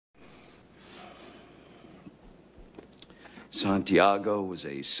Santiago was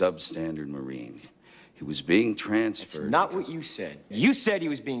a substandard Marine. He was being transferred. That's not what you said. You said he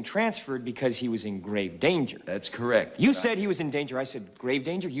was being transferred because he was in grave danger. That's correct. You said he was in danger. I said grave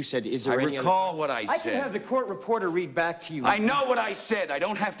danger. You said, is there any recall what I said. I can have the court reporter read back to you. I know what I said. I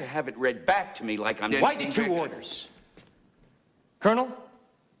don't have to have it read back to me like I'm... Why the two orders? Colonel?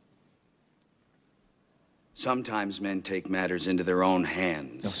 Sometimes men take matters into their own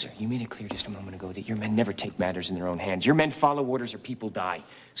hands. No, sir. You made it clear just a moment ago that your men never take matters in their own hands. Your men follow orders or people die.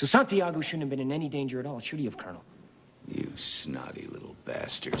 So Santiago shouldn't have been in any danger at all, should he have, Colonel? You snotty little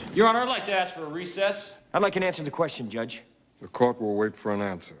bastard. Your Honor, I'd like to ask for a recess. I'd like an answer to the question, Judge. The court will wait for an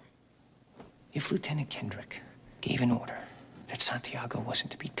answer. If Lieutenant Kendrick gave an order that Santiago wasn't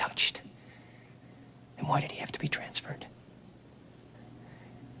to be touched, then why did he have to be transferred?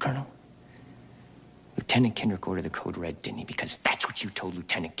 Colonel? Lieutenant Kendrick ordered the code red, didn't he? Because that's what you told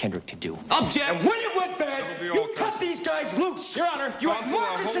Lieutenant Kendrick to do. Object! And when it went bad, you cut these guys loose! Your Honor! You had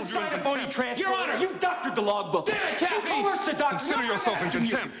Marcus inside a phony transfer. Your Honor! You doctored the logbook. Damn it, Captain! You coerced the doctor. Consider yourself in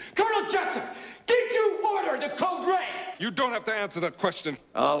contempt. Colonel Jessup, did you order the code red? You don't have to answer that question.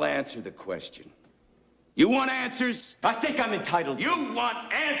 I'll answer the question. You want answers? I think I'm entitled to. You want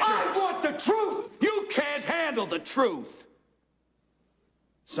answers? I want the truth! You can't handle the truth!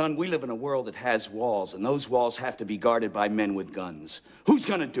 Son, we live in a world that has walls, and those walls have to be guarded by men with guns. Who's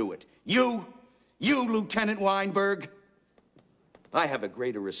gonna do it? You? You, Lieutenant Weinberg? I have a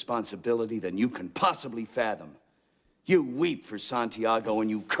greater responsibility than you can possibly fathom. You weep for Santiago and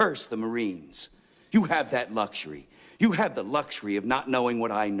you curse the Marines. You have that luxury. You have the luxury of not knowing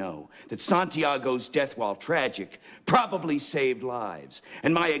what I know, that Santiago's death, while tragic, probably saved lives.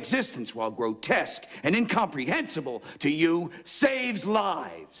 And my existence, while grotesque and incomprehensible to you, saves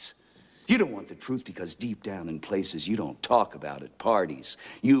lives. You don't want the truth because deep down in places you don't talk about at parties,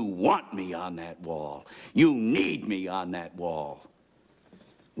 you want me on that wall. You need me on that wall.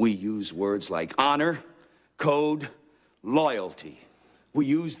 We use words like honor, code, loyalty. We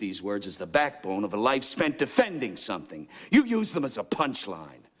use these words as the backbone of a life spent defending something. You use them as a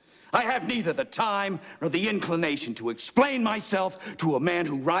punchline. I have neither the time nor the inclination to explain myself to a man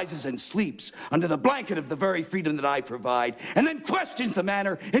who rises and sleeps under the blanket of the very freedom that I provide, and then questions the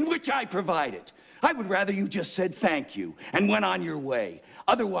manner in which I provide it. I would rather you just said thank you and went on your way.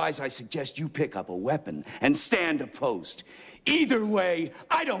 Otherwise, I suggest you pick up a weapon and stand a post. Either way,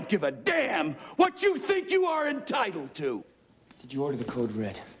 I don't give a damn what you think you are entitled to. Did you order the code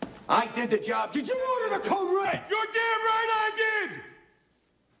red? I did the job. Did you order the code red? You're damn right I did!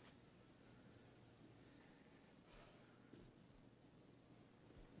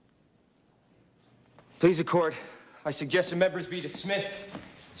 Please, the court, I suggest the members be dismissed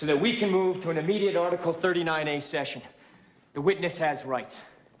so that we can move to an immediate Article 39A session. The witness has rights.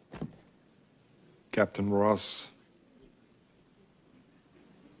 Captain Ross.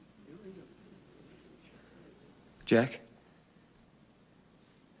 Jack?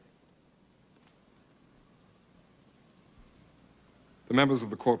 The members of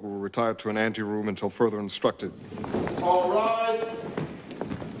the court will retire to an anteroom until further instructed. All rise.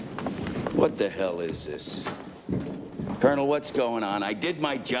 What the hell is this? Colonel, what's going on? I did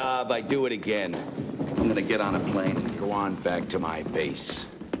my job. I do it again. I'm gonna get on a plane and go on back to my base.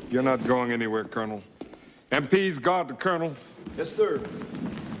 You're not going anywhere, Colonel. MPs, guard the Colonel. Yes, sir.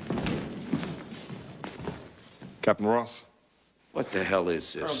 Captain Ross. What the hell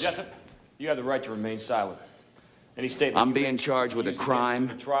is Colonel this? Jessup, you have the right to remain silent. Any statement I'm you being make charged with a used crime.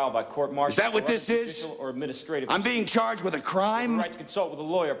 against you in a trial by court-martial. Is that what this is? Judicial or administrative. I'm being charged with a You have crime? the right to consult with a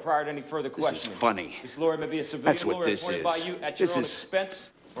lawyer prior to any further This questioning. is funny. This lawyer may be a civilian That's what lawyer this appointed is. by you at your This own is- expense.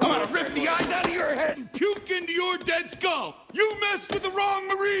 or I'm gonna military rip the lawyer. eyes out of your head and puke into your dead skull. You messed with the wrong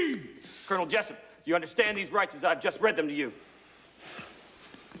Marine. Colonel Jessup, do you understand these rights as I've just read them to you?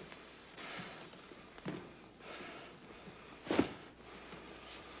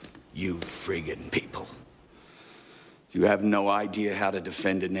 You friggin' people. You have no idea how to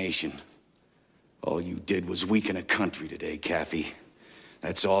defend a nation. All you did was weaken a country today, Caffey.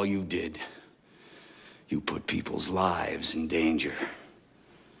 That's all you did. You put people's lives in danger.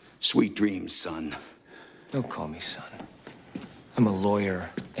 Sweet dreams, son. Don't call me son. I'm a lawyer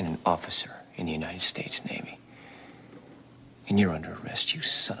and an officer in the United States Navy. And you're under arrest, you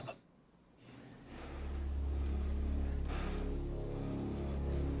son of a...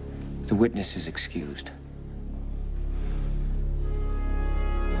 The witness is excused.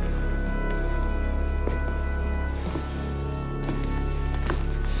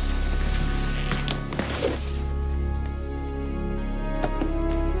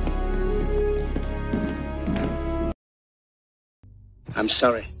 I'm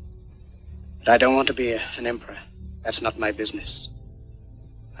sorry, but I don't want to be an emperor. That's not my business.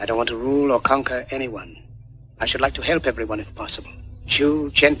 I don't want to rule or conquer anyone. I should like to help everyone if possible. Jew,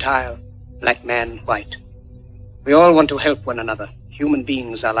 Gentile, black man, white. We all want to help one another. Human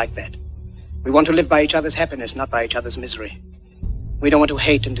beings are like that. We want to live by each other's happiness, not by each other's misery. We don't want to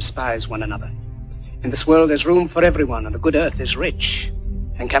hate and despise one another. In this world, there's room for everyone, and the good earth is rich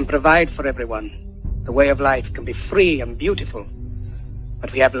and can provide for everyone. The way of life can be free and beautiful,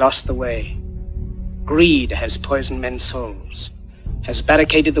 but we have lost the way. Greed has poisoned men's souls, has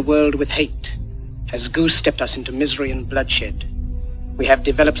barricaded the world with hate, has goose-stepped us into misery and bloodshed. We have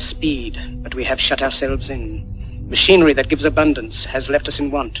developed speed, but we have shut ourselves in. Machinery that gives abundance has left us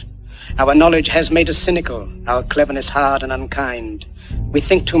in want. Our knowledge has made us cynical, our cleverness hard and unkind. We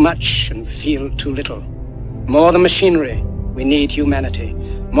think too much and feel too little. More than machinery, we need humanity.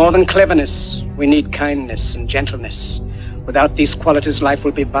 More than cleverness, we need kindness and gentleness. Without these qualities, life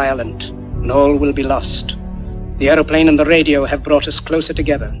will be violent, and all will be lost. The aeroplane and the radio have brought us closer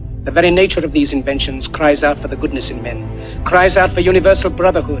together. The very nature of these inventions cries out for the goodness in men, cries out for universal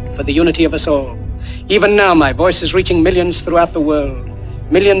brotherhood, for the unity of us all. Even now, my voice is reaching millions throughout the world.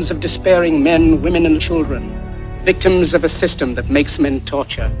 Millions of despairing men, women, and children, victims of a system that makes men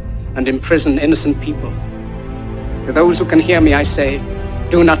torture and imprison innocent people. To those who can hear me, I say,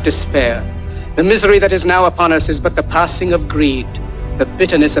 do not despair. The misery that is now upon us is but the passing of greed, the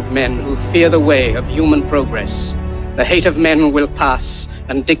bitterness of men who fear the way of human progress. The hate of men will pass,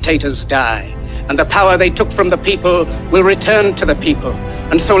 and dictators die, and the power they took from the people will return to the people.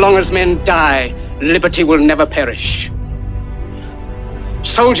 And so long as men die, liberty will never perish.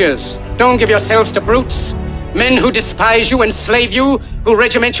 Soldiers, don't give yourselves to brutes. Men who despise you, enslave you, who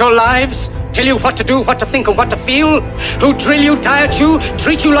regiment your lives, tell you what to do, what to think, and what to feel, who drill you, diet you,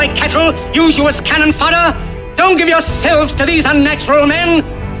 treat you like cattle, use you as cannon fodder. Don't give yourselves to these unnatural men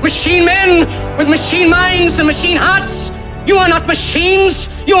with machine minds and machine hearts. You are not machines,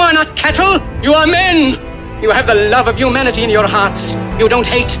 you are not cattle, you are men. You have the love of humanity in your hearts. You don't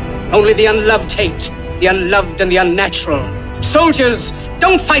hate, only the unloved hate, the unloved and the unnatural. Soldiers,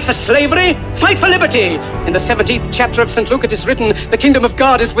 don't fight for slavery, fight for liberty. In the 17th chapter of St. Luke it is written, the kingdom of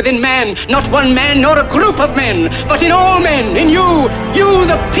God is within man, not one man nor a group of men, but in all men, in you. You,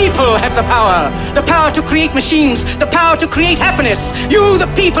 the people, have the power to create machines, the power to create happiness. You,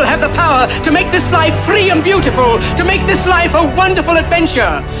 the people, have the power to make this life free and beautiful, to make this life a wonderful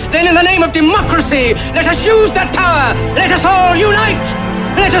adventure. Then in the name of democracy, let us use that power. Let us all unite.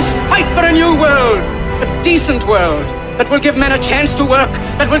 Let us fight for a new world, a decent world, that will give men a chance to work,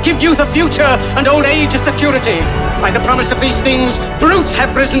 that will give youth a future and old age a security. By the promise of these things, brutes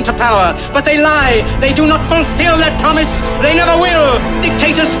have risen to power, but they lie. They do not fulfill that promise. They never will.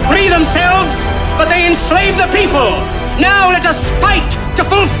 Dictators free themselves, but they enslave the people. Now let us fight to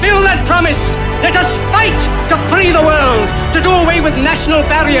fulfill that promise. Let us fight to free the world, to do away with national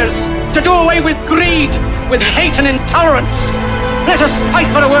barriers, to do away with greed, with hate and intolerance. Let us fight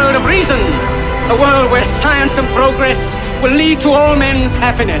for a world of reason, a world where science and progress will lead to all men's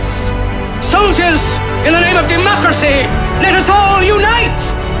happiness. Soldiers, in the name of democracy, let us all unite!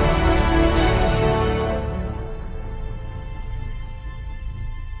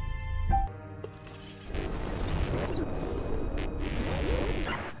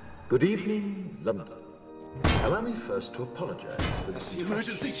 Good evening, London. Allow me first to apologize for this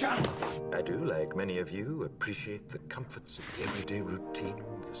emergency channel. I do, like many of you, appreciate the comforts of the everyday routine,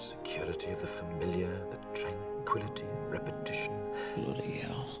 the security of the familiar, the tranquility of repetition. Bloody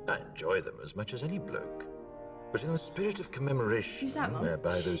hell. I enjoy them as much as any bloke. But in the spirit of commemoration,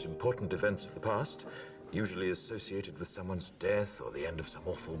 whereby those important events of the past, usually associated with someone's death or the end of some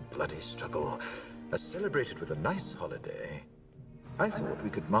awful bloody struggle, are celebrated with a nice holiday, I thought we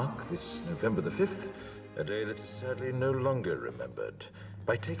could mark this November the 5th, a day that is sadly no longer remembered,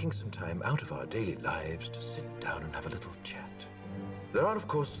 by taking some time out of our daily lives to sit down and have a little chat. There are, of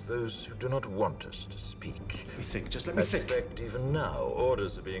course, those who do not want us to speak. Let me think. I suspect even now,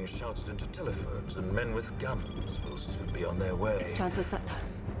 orders are being shouted into telephones, and men with guns will soon be on their way. It's Chancellor Sutler.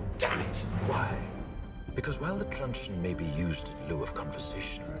 Damn it. Why? Because while the truncheon may be used in lieu of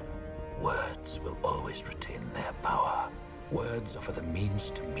conversation, words will always retain their power. Words offer the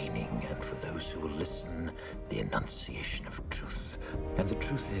means to meaning, and for those who will listen, the enunciation of truth. And the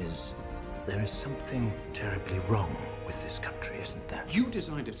truth is, there is something terribly wrong with this country, isn't there? You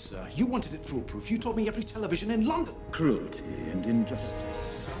designed it, sir. You wanted it foolproof. You told me every television in London. Cruelty and injustice,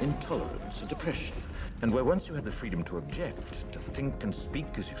 intolerance and oppression. And where once you had the freedom to object, to think and speak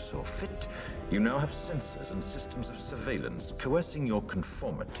as you saw fit, you now have censors and systems of surveillance coercing your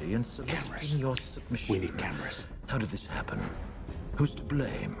conformity and soliciting your submission. We need cameras. How did this happen? Who's to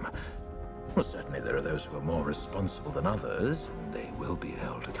blame? Well, certainly there are those who are more responsible than others, and they will be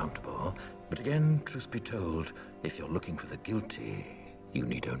held accountable. But again, truth be told, if you're looking for the guilty, you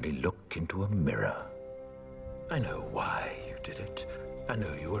need only look into a mirror. I know why you did it. I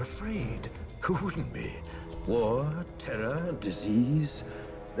know you were afraid. Who wouldn't be? War, terror, disease.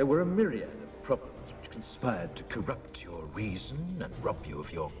 There were a myriad of problems which conspired to corrupt your reason and rob you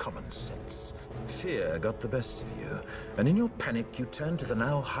of your common sense. Fear got the best of you, and in your panic you turned to the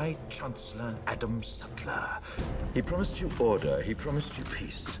now High Chancellor Adam Sutler. He promised you order, he promised you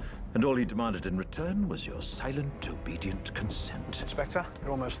peace, and all he demanded in return was your silent, obedient consent. Inspector,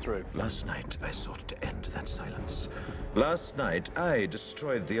 you're almost through. Last night, I sought to end that silence. Last night, I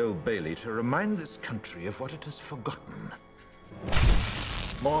destroyed the Old Bailey to remind this country of what it has forgotten.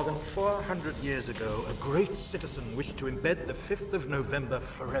 More than 400 years ago, a great citizen wished to embed the 5th of November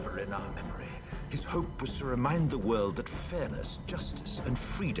forever in our memory. His hope was to remind the world that fairness, justice, and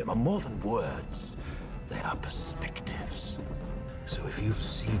freedom are more than words. They are perspectives. So if you've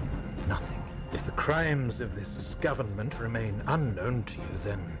seen nothing, if the crimes of this government remain unknown to you,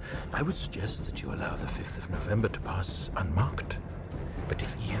 then I would suggest that you allow the 5th of November to pass unmarked. But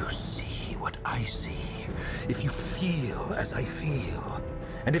if you see what I see, if you feel as I feel,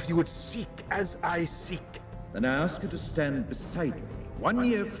 and if you would seek as I seek, then I ask you to stand beside me 1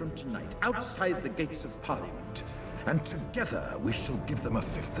 year from tonight, outside the gates of Parliament, and together we shall give them a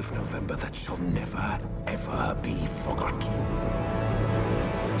 5th of November that shall never, ever be forgotten.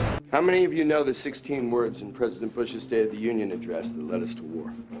 How many of you know the 16 words in President Bush's State of the Union address that led us to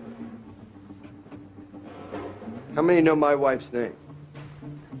war? How many know my wife's name?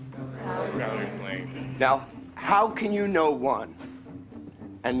 Now, how can you know one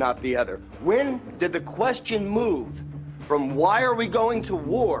and not the other? When did the question move from why are we going to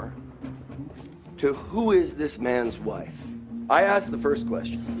war to who is this man's wife? I asked the first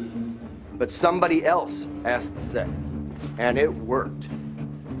question, but somebody else asked the second, and it worked.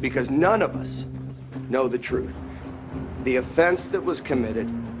 Because none of us know the truth. The offense that was committed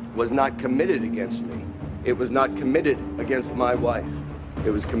was not committed against me. It was not committed against my wife. It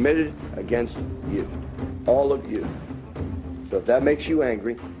was committed against you, all of you. So if that makes you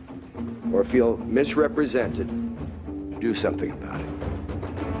angry or feel misrepresented, do something about it.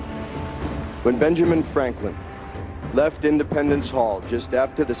 When Benjamin Franklin left Independence Hall just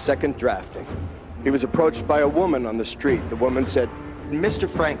after the second drafting, he was approached by a woman on the street. The woman said, "Mr.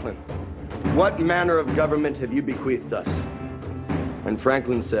 Franklin, what manner of government have you bequeathed us?" And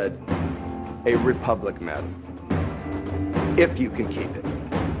Franklin said, "A republic, madam, if you can keep it.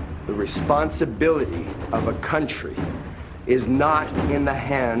 The responsibility of a country is not in the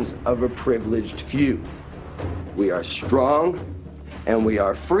hands of a privileged few. We are strong and we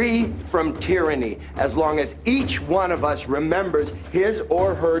are free from tyranny as long as each one of us remembers his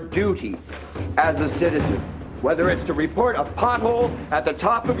or her duty as a citizen. Whether it's to report a pothole at the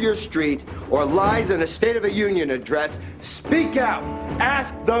top of your street or lies in a State of the Union address, speak out,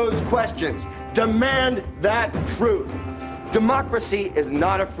 ask those questions, demand that truth. Democracy is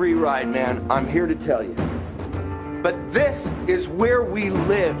not a free ride, man. I'm here to tell you. But this is where we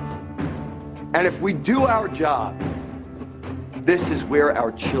live. And if we do our job, this is where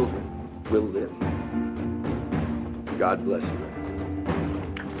our children will live. God bless you.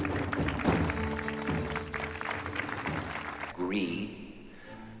 Greed,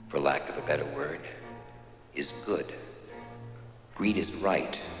 for lack of a better word, is good. Greed is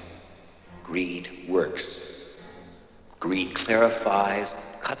right. Greed works. Greed clarifies,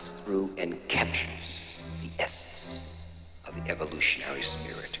 cuts through, and captures the essence of the evolutionary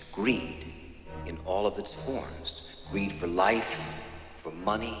spirit. Greed in all of its forms. Greed for life, for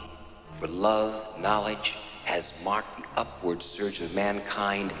money, for love, knowledge, has marked the upward surge of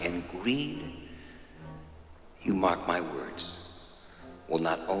mankind, and greed, you mark my words, will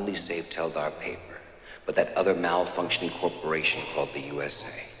not only save Teldar Paper, but that other malfunctioning corporation called the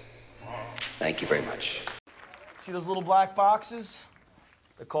USA. Thank you very much. See those little black boxes?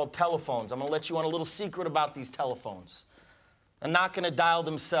 They're called telephones. I'm gonna let you on a little secret about these telephones. They're not gonna dial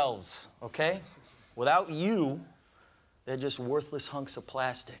themselves, okay? Without you, they're just worthless hunks of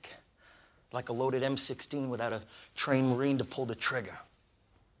plastic. Like a loaded M16 without a trained Marine to pull the trigger.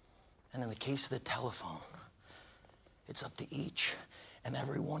 And in the case of the telephone, it's up to each and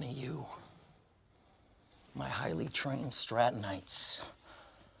every one of you, my highly trained Stratonites,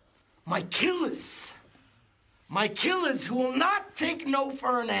 my killers who will not take no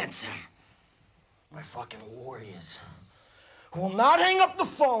for an answer, my fucking warriors who will not hang up the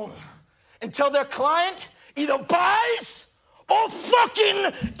phone until their client either buys or fucking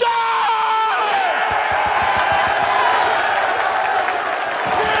dies!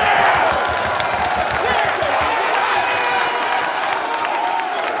 Yeah!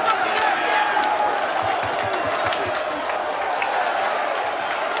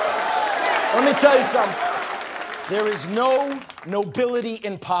 tell you something. There is no nobility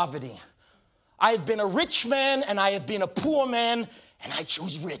in poverty. I have been a rich man and I have been a poor man, and I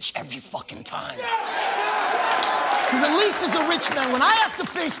choose rich every fucking time. Because at least as a rich man, when I have to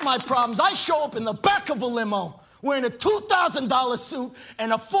face my problems, I show up in the back of a limo wearing a $2,000 suit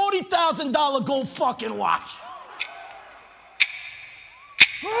and a $40,000 gold fucking watch.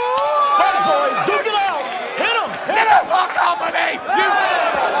 Hey, boys, duke it out. Hit him. Hit the fuck off of me.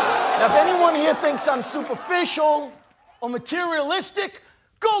 Now, if anyone here thinks I'm superficial or materialistic,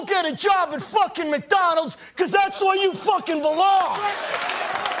 go get a job at fucking McDonald's, because that's where you fucking belong.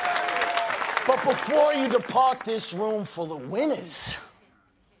 But before you depart this room full of winners,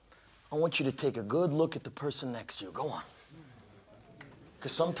 I want you to take a good look at the person next to you. Go on.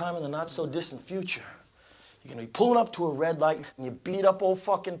 Because sometime in the not-so-distant future, you're going to be pulling up to a red light and you beat up old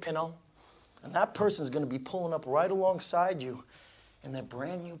fucking Pinot, and that person's going to be pulling up right alongside you in their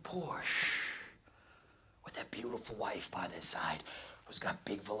brand new Porsche with their beautiful wife by their side who's got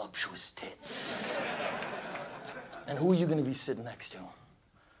big voluptuous tits. And who are you going to be sitting next to?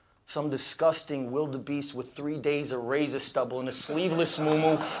 Some disgusting wildebeest with 3 days of razor stubble and a sleeveless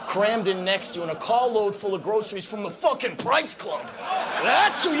muumuu crammed in next to you in a carload full of groceries from the fucking Price Club.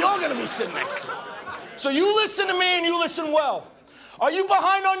 That's who you're going to be sitting next to. So you listen to me and you listen well. Are you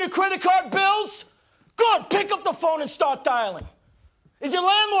behind on your credit card bills? Good. Pick up the phone and start dialing. Is your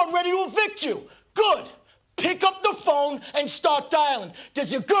landlord ready to evict you? Good. Pick up the phone and start dialing.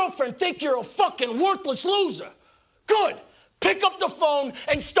 Does your girlfriend think you're a fucking worthless loser? Good. Pick up the phone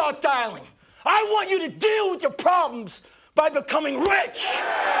and start dialing. I want you to deal with your problems by becoming rich.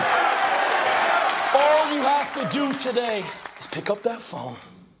 All you have to do today is pick up that phone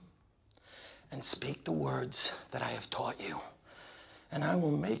and speak the words that I have taught you. And I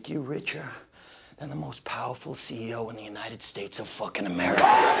will make you richer than the most powerful CEO in the United States of fucking America.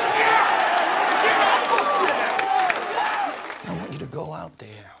 I want you to go out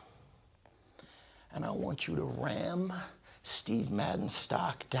there and I want you to ram Steve Madden's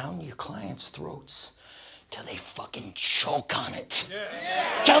stock down your clients' throats till they fucking choke on it.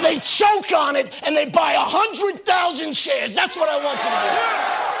 Yeah. Till they choke on it and they buy 100,000 shares. That's what I want you to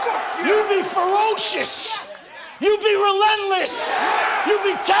do. You be ferocious. You be relentless. You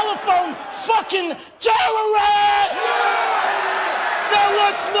be telephone fucking terrorist. Now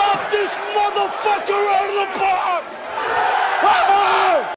let's knock this motherfucker out of the park.